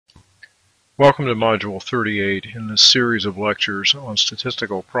Welcome to Module 38 in this series of lectures on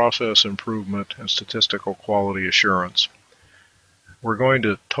statistical process improvement and statistical quality assurance. We're going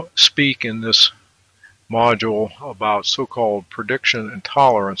to speak in this module about so-called prediction and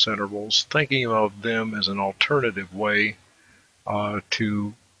tolerance intervals, thinking of them as an alternative way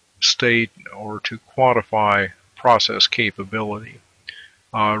to state or to quantify process capability.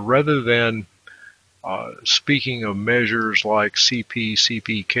 Rather than speaking of measures like CP,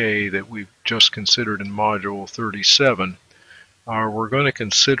 CPK that we've just considered in Module 37, we're going to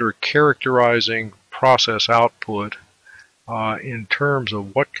consider characterizing process output in terms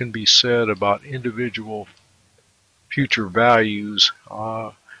of what can be said about individual future values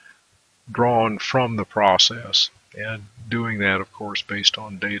drawn from the process, and doing that, of course, based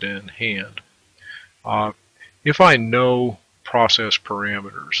on data in hand. If I know process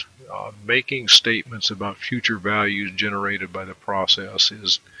parameters, making statements about future values generated by the process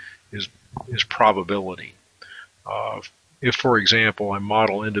is probability. If, for example, I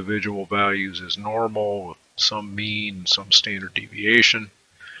model individual values as normal with some mean and some standard deviation,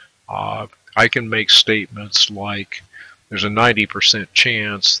 I can make statements like there's a 90%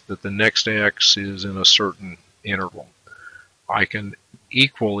 chance that the next X is in a certain interval. I can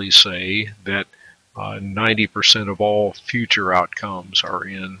equally say that 90% of all future outcomes are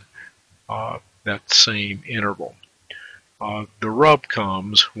in that same interval. The rub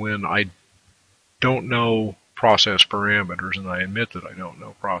comes when I don't know process parameters, and I admit that I don't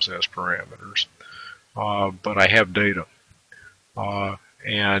know process parameters, but I have data.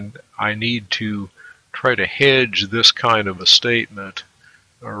 And I need to try to hedge this kind of a statement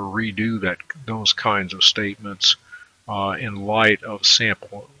or redo those kinds of statements in light of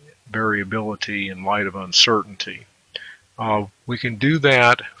sample variability, in light of uncertainty. We can do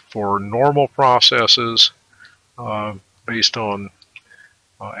that for normal processes based on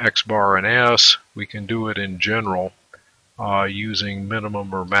X bar and S. We can do it in general using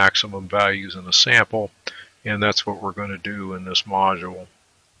minimum or maximum values in a sample, and that's what we're going to do in this module.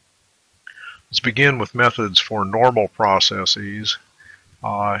 Let's begin with methods for normal processes,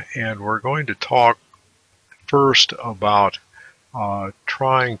 and we're going to talk first about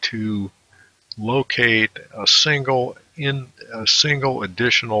trying to locate a single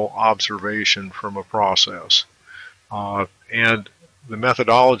additional observation from a process. And the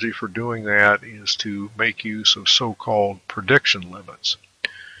methodology for doing that is to make use of so-called prediction limits.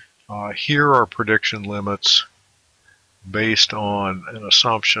 Here are prediction limits based on an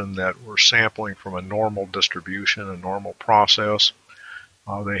assumption that we're sampling from a normal distribution, a normal process.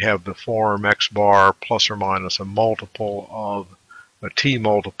 They have the form X bar plus or minus a multiple of a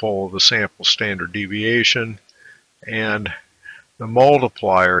t-multiple of the sample standard deviation, and the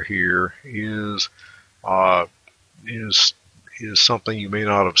multiplier here is something you may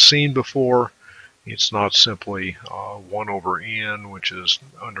not have seen before. It's not simply 1 over n, which is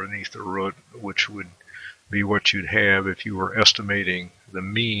underneath the root, which would be what you'd have if you were estimating the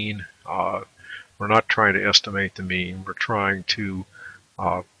mean. We're not trying to estimate the mean. We're trying to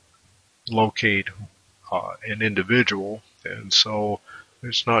locate an individual, and so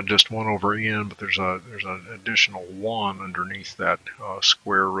it's not just 1 over n, but there's an additional 1 underneath that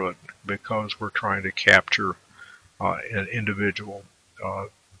square root, because we're trying to capture an individual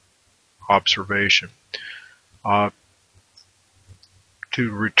observation. To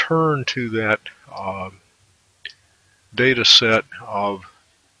return to that data set of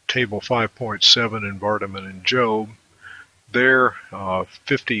table 5.7 in Vardaman and Job, there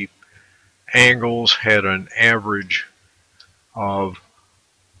 50 angles had an average of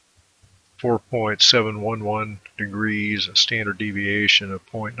 4.711 degrees, a standard deviation of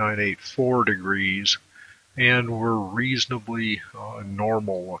 0.984 degrees, and were reasonably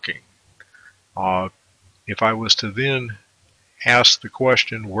normal looking. If I was to then ask the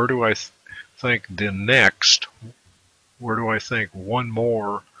question, where do I think one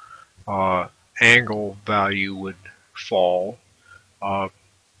more angle value would fall, I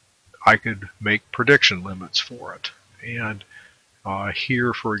could make prediction limits for it. And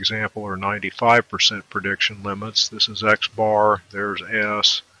here, for example, are 95% prediction limits. This is X bar, there's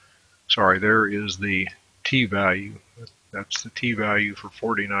S. Sorry, there is the T value. That's the T value for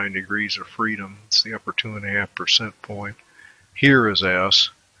 49 degrees of freedom. It's the upper 2.5% point. Here is S,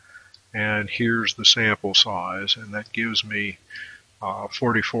 and here's the sample size, and that gives me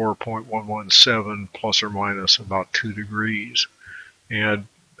 44.117 plus or minus about 2 degrees. And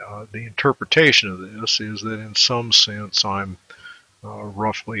the interpretation of this is that in some sense I'm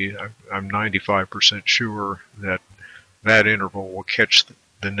 95% sure that that interval will catch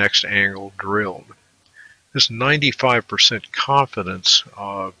the next angle drilled. This 95% confidence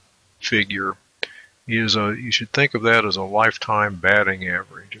figure is you should think of that as a lifetime batting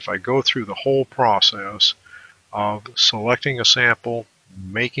average. If I go through the whole process of selecting a sample,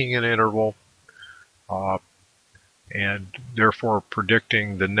 making an interval, and therefore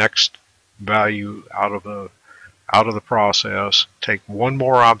predicting the next value out of the process, take one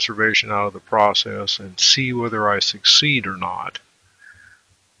more observation out of the process and see whether I succeed or not.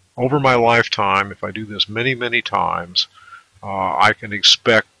 Over my lifetime, if I do this many times, I can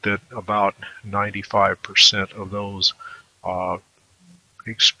expect that about 95% of those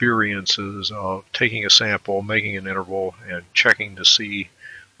experiences of taking a sample, making an interval, and checking to see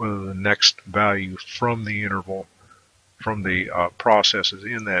whether the next value from the interval, from the processes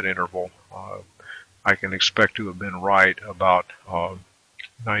in that interval, I can expect to have been right about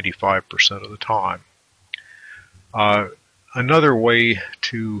 95% of the time. Another way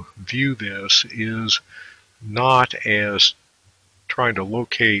to view this is not as trying to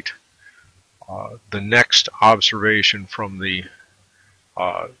locate the next observation from the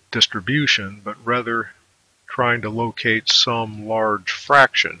distribution, but rather trying to locate some large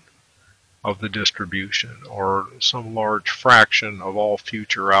fraction of the distribution or some large fraction of all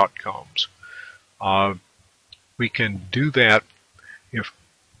future outcomes. We can do that if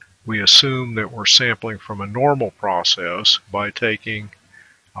we assume that we're sampling from a normal process by taking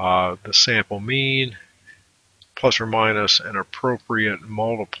the sample mean plus or minus an appropriate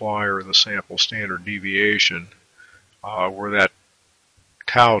multiplier of the sample standard deviation, where that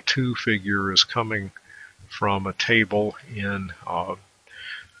tau2 figure is coming from a table in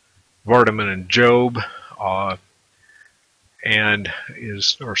Vardaman and Job, and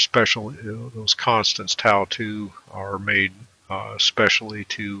those constants tau2 are made specially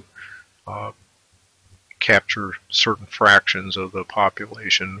to capture certain fractions of the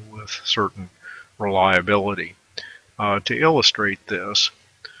population with certain reliability. To illustrate this,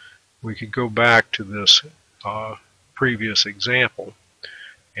 we could go back to this previous example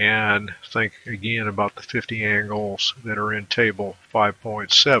and think again about the 50 angles that are in table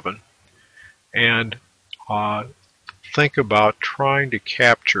 5.7 and think about trying to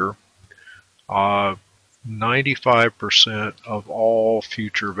capture 95% of all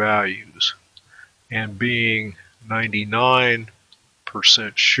future values and being 99%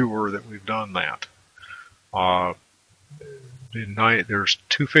 sure that we've done that. There's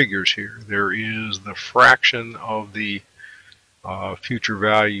two figures here. There is the fraction of the future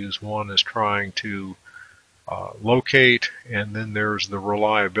values one is trying to locate, and then there's the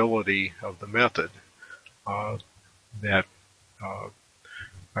reliability of the method that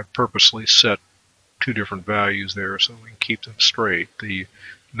I purposely set two different values there so we can keep them straight. The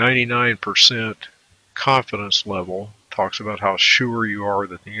 99% confidence level talks about how sure you are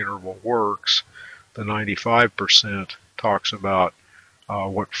that the interval works. The 95% talks about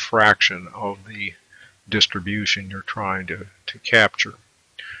what fraction of the distribution you're trying to capture.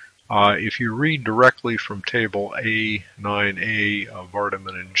 If you read directly from table A9A of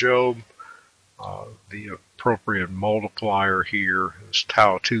Vardaman and Job, the appropriate multiplier here, this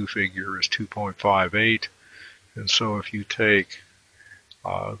tau2 figure, is 2.58, and so if you take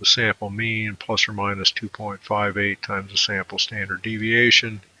the sample mean plus or minus 2.58 times the sample standard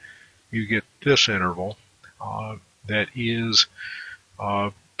deviation, you get this interval that is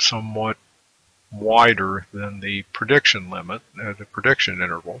somewhat wider than the prediction limit, the prediction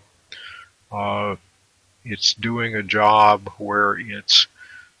interval. It's doing a job where it's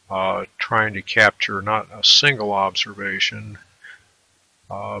trying to capture not a single observation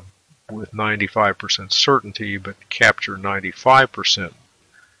with 95% certainty, but capture 95%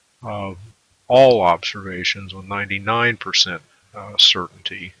 of all observations with 99%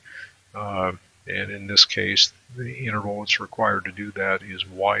 certainty. And in this case, the interval that's required to do that is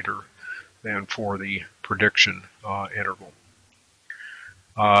wider than for the prediction interval.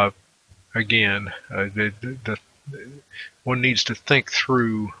 Again, one needs to think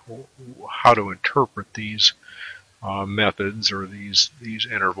through how to interpret these methods or these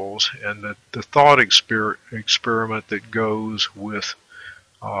intervals, and the thought experiment that goes with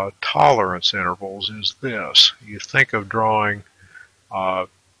tolerance intervals is this. You think of drawing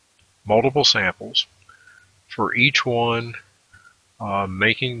multiple samples, for each one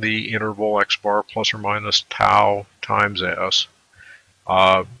making the interval x bar plus or minus tau times s,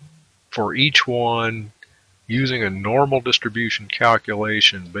 for each one using a normal distribution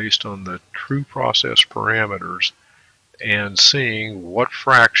calculation based on the true process parameters and seeing what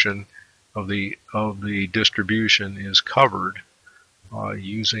fraction of the distribution is covered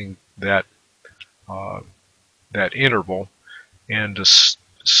using that interval, and to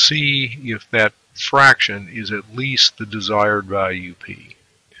see if that fraction is at least the desired value p.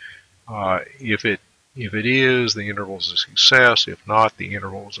 If it is, the interval is a success. If not, the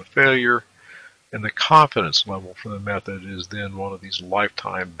interval is a failure. And the confidence level for the method is then one of these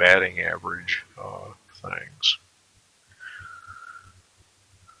lifetime batting average things.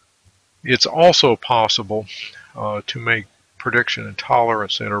 It's also possible to make prediction and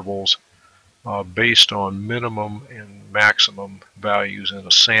tolerance intervals based on minimum and maximum values in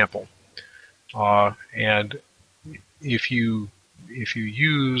a sample. And if you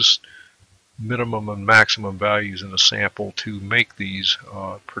use minimum and maximum values in a sample to make these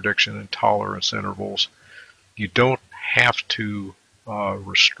prediction and tolerance intervals, you don't have to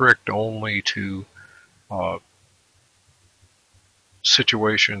restrict only to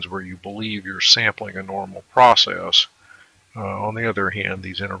situations where you believe you're sampling a normal process. On the other hand,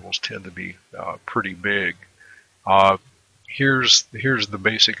 these intervals tend to be pretty big. Here's the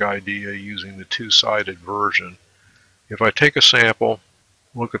basic idea using the two-sided version. If I take a sample,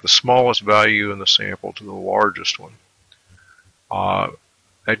 look at the smallest value in the sample to the largest one,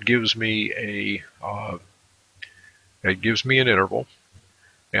 that gives me an interval,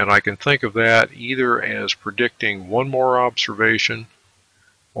 and I can think of that either as predicting one more observation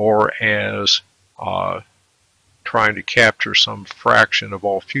or as trying to capture some fraction of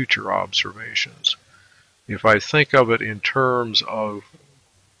all future observations. If I think of it in terms of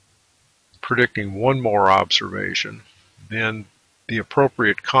predicting one more observation, then the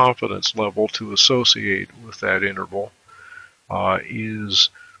appropriate confidence level to associate with that interval is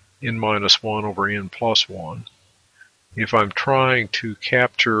n-1 over n plus 1. If I'm trying to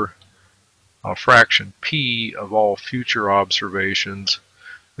capture a fraction p of all future observations,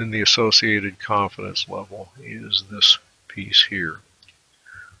 then the associated confidence level is this piece here.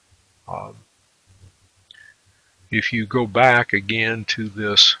 If you go back again to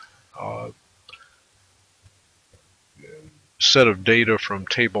this set of data from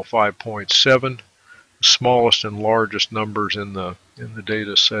table 5.7, the smallest and largest numbers in the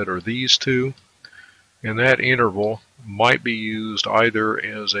data set are these two, and that interval might be used either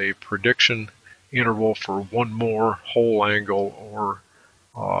as a prediction interval for one more whole angle or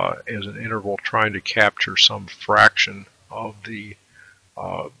as an interval trying to capture some fraction of the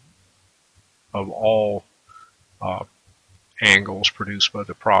of all angles produced by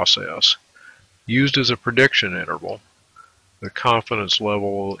the process. Used as a prediction interval, the confidence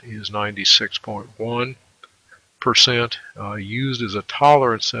level is 96.1%. Used as a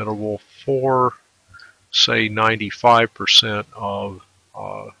tolerance interval for, say, 95% of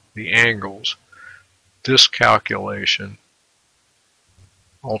the angles, this calculation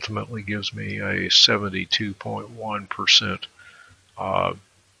ultimately gives me a 72.1%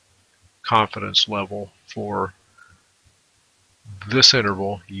 confidence level for this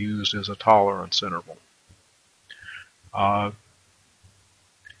interval used as a tolerance interval.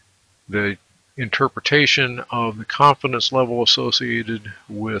 The interpretation of the confidence level associated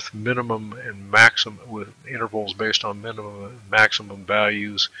with minimum and maximum, with intervals based on minimum and maximum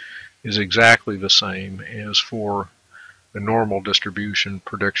values, is exactly the same as for the normal distribution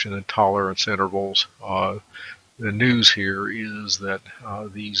prediction and tolerance intervals. The news here is that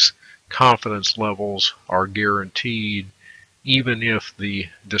these confidence levels are guaranteed even if the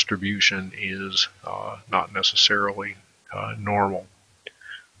distribution is not necessarily normal.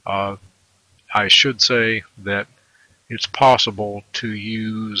 I should say that it's possible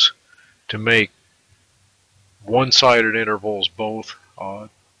to make one-sided intervals both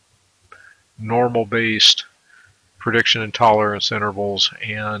normal-based prediction and tolerance intervals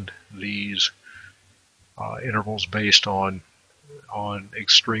and these intervals based on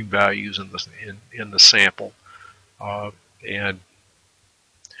extreme values in the sample, and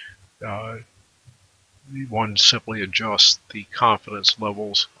one simply adjusts the confidence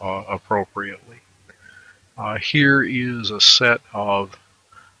levels appropriately. Here is a set of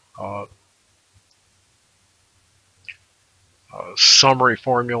summary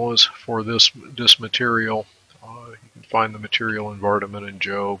formulas for this material. You can find the material in Vardaman and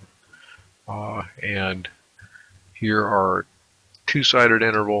Job, and here are two-sided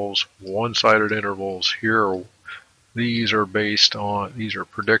intervals, one-sided intervals. These are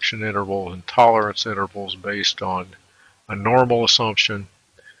prediction intervals and tolerance intervals based on a normal assumption.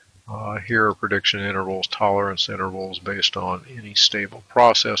 Here are prediction intervals, tolerance intervals based on any stable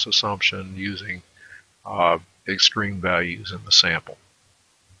process assumption using extreme values in the sample.